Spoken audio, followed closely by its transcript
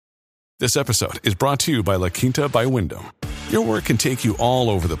This episode is brought to you by La Quinta by Wyndham. Your work can take you all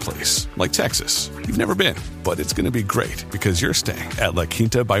over the place, like Texas. You've never been, but it's going to be great because you're staying at La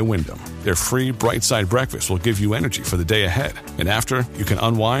Quinta by Wyndham. Their free Bright Side breakfast will give you energy for the day ahead. And after, you can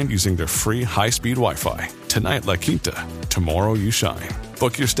unwind using their free high-speed Wi-Fi. Tonight, La Quinta. Tomorrow, you shine.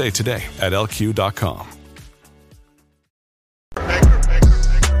 Book your stay today at LQ.com.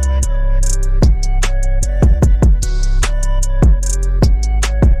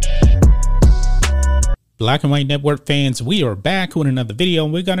 Black and White Network fans, we are back with another video,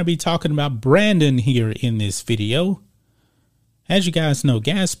 and we're going to be talking about Brandon here in this video. As you guys know,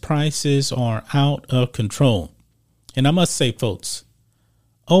 gas prices are out of control. And I must say, folks,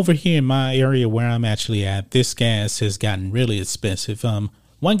 over here in my area where I'm actually at, this gas has gotten really expensive.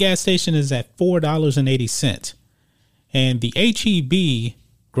 One gas station is at $4.80. And the H-E-B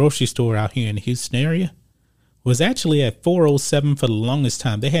grocery store out here in the Houston area was actually at $4.07 for the longest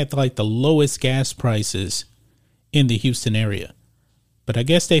time. They had like the lowest gas prices in the Houston area. But I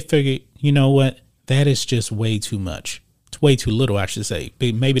guess they figured, you know what? That is just way too much. It's way too little, I should say.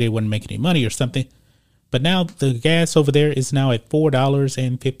 Maybe they wouldn't make any money or something. But now the gas over there is now at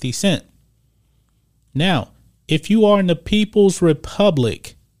 $4.50. Now, if you are in the People's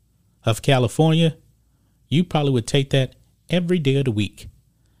Republic of California, you probably would take that every day of the week.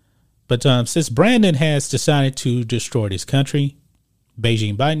 But since Brandon has decided to destroy this country,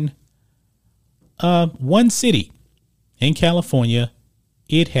 Beijing Biden, one city in California,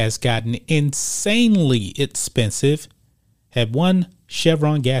 it has gotten insanely expensive at one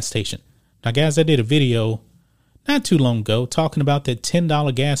Chevron gas station. Now, guys, I did a video not too long ago talking about that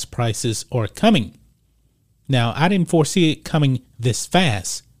 $10 gas prices are coming. Now, I didn't foresee it coming this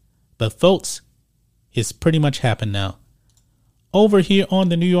fast, but folks, it's pretty much happened now. Over here on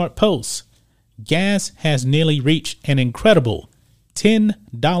the New York Post, gas has nearly reached an incredible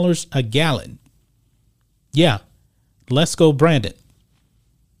 $10 a gallon. Yeah, let's go, Brandon.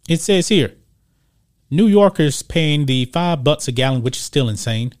 It says here, New Yorkers paying the $5 a gallon, which is still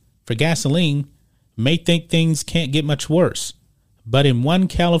insane, for gasoline may think things can't get much worse. But in one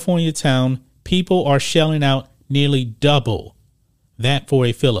California town, people are shelling out nearly double that for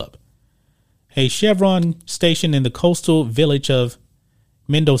a fill-up. A Chevron station in the coastal village of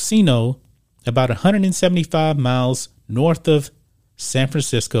Mendocino, about 175 miles north of San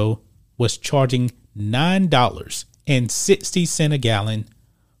Francisco, was charging $9.60 a gallon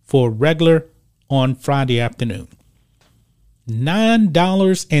for regular on Friday afternoon.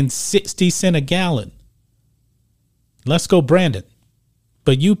 $9.60 a gallon. Let's go, Brandon.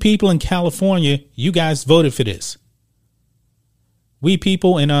 But you people in California, you guys voted for this. We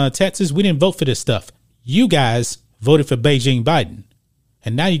people in Texas, we didn't vote for this stuff. You guys voted for Beijing Biden.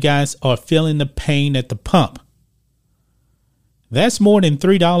 And now you guys are feeling the pain at the pump. That's more than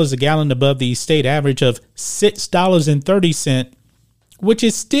 $3 a gallon above the state average of $6.30, which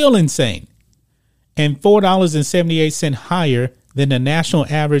is still insane, and $4.78 higher than the national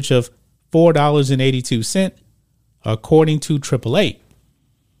average of $4.82, according to AAA.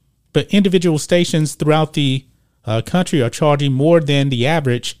 But individual stations throughout the country are charging more than the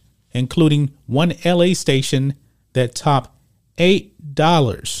average, including one LA station that topped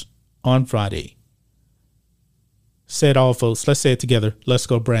 $8 on Friday. Say it all, folks. Let's say it together. Let's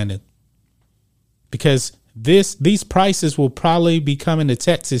go, Brandon. Because these prices will probably be coming to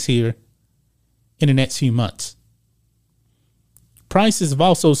Texas here in the next few months. Prices have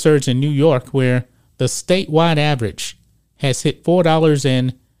also surged in New York, where the statewide average has hit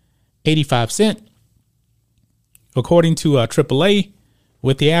 $4.85. According to AAA,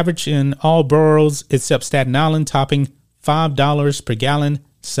 with the average in all boroughs except Staten Island topping $5 per gallon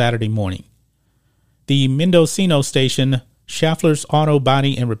Saturday morning. The Mendocino station, Schaffler's Auto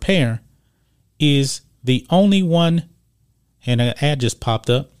Body and Repair, is the only one, and an ad just popped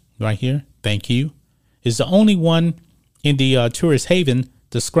up right here, thank you, is the only one in the tourist haven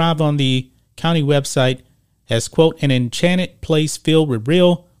described on the county website as, quote, an enchanted place filled with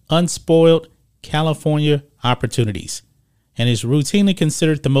real, unspoiled California opportunities, and is routinely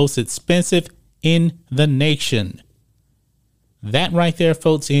considered the most expensive in the nation. That right there,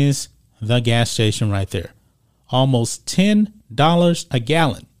 folks, is the gas station right there. Almost $10 a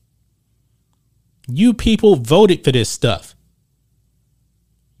gallon. You people voted for this stuff.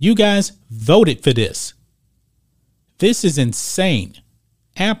 You guys voted for this. This is insane.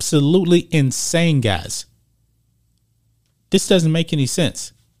 Absolutely insane, guys. This doesn't make any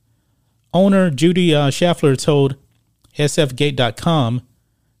sense. Owner Judy Schaffler told sfgate.com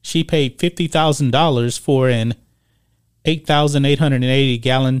she paid $50,000 for an 8,880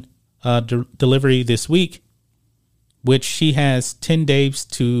 gallon delivery this week, which she has 10 days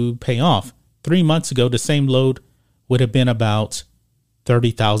to pay off. 3 months ago, the same load would have been about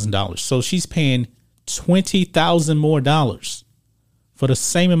 $30,000. So she's paying $20,000 more dollars for the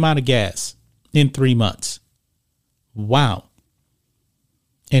same amount of gas in 3 months. Wow.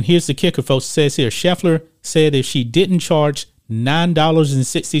 And here's the kicker, folks. It says here, Scheffler said if she didn't charge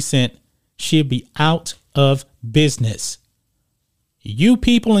 $9.60, she'd be out of business. You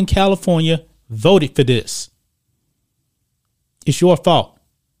people in California voted for this. It's your fault.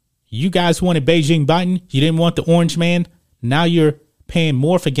 You guys wanted Beijing Biden. You didn't want the orange man. Now you're paying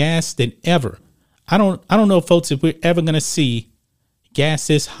more for gas than ever. I don't know, folks, if we're ever going to see gas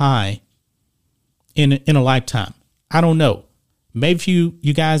this high in a lifetime. I don't know. Maybe if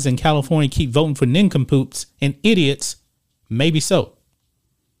you guys in California keep voting for nincompoops and idiots, maybe so.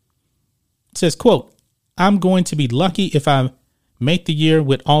 It says, quote, I'm going to be lucky if I make the year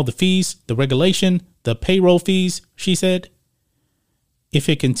with all the fees, the regulation, the payroll fees, she said. If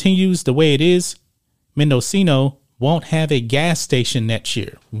it continues the way it is, Mendocino won't have a gas station next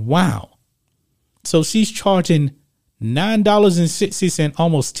year. Wow. So she's charging $9.60,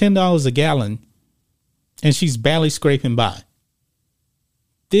 almost $10 a gallon, and she's barely scraping by.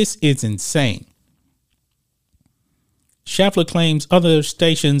 This is insane. Scheffler claims other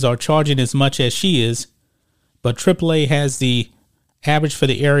stations are charging as much as she is, but AAA has the average for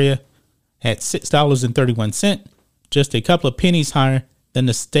the area at $6.31, just a couple of pennies higher than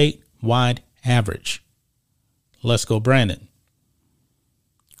the statewide average. Let's go, Brandon.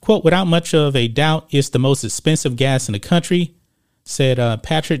 Quote, without much of a doubt, it's the most expensive gas in the country, said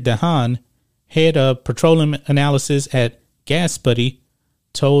Patrick DeHaan, head of petroleum analysis at GasBuddy,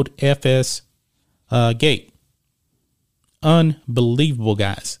 told FS Gate. Unbelievable,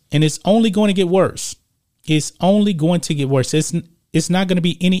 guys. And it's only going to get worse. It's only going to get worse. It's not going to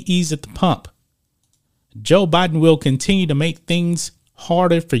be any ease at the pump. Joe Biden will continue to make things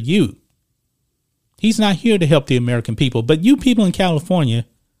harder for you. He's not here to help the American people, but you people in California,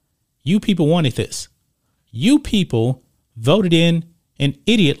 you people wanted this. You people voted in an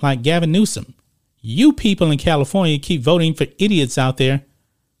idiot like Gavin Newsom. You people in California keep voting for idiots out there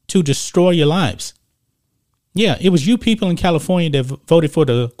to destroy your lives. Yeah, it was you people in California that voted for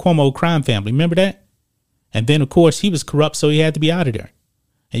the Cuomo crime family. Remember that? And then, of course, he was corrupt, so he had to be out of there.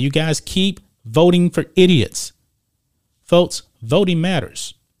 And you guys keep voting for idiots. Folks, voting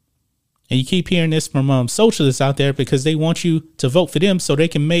matters. And you keep hearing this from socialists out there because they want you to vote for them so they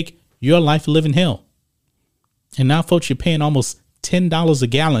can make your life a living hell. And now, folks, you're paying almost $10 a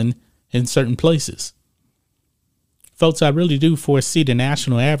gallon in certain places. Folks, I really do foresee the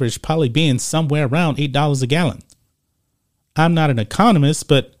national average probably being somewhere around $8 a gallon. I'm not an economist,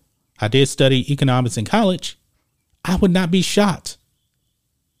 but I did study economics in college. I would not be shocked.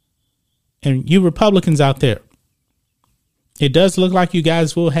 And you Republicans out there, it does look like you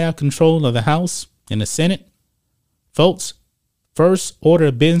guys will have control of the House and the Senate. Folks, first order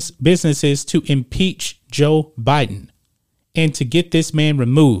of business is to impeach Joe Biden and to get this man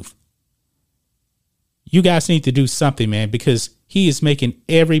removed. You guys need to do something, man, because he is making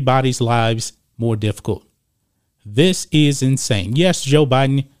everybody's lives more difficult. This is insane. Yes, Joe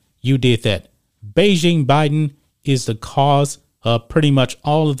Biden, you did that. Beijing Biden is the cause of pretty much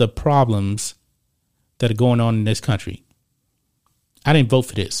all of the problems that are going on in this country. I didn't vote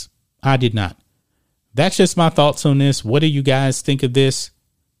for this. I did not. That's just my thoughts on this. What do you guys think of this?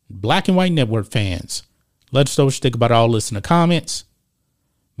 Black and White Network fans, let us know what you think about all this in the comments.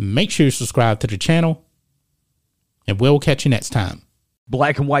 Make sure you subscribe to the channel, and we'll catch you next time.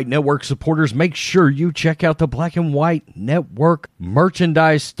 Black and White Network supporters, make sure you check out the Black and White Network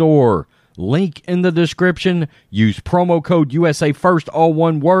merchandise store. Link in the description. Use promo code USA First, all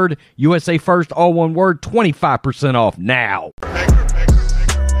one word. USA First, all one word. 25% off now.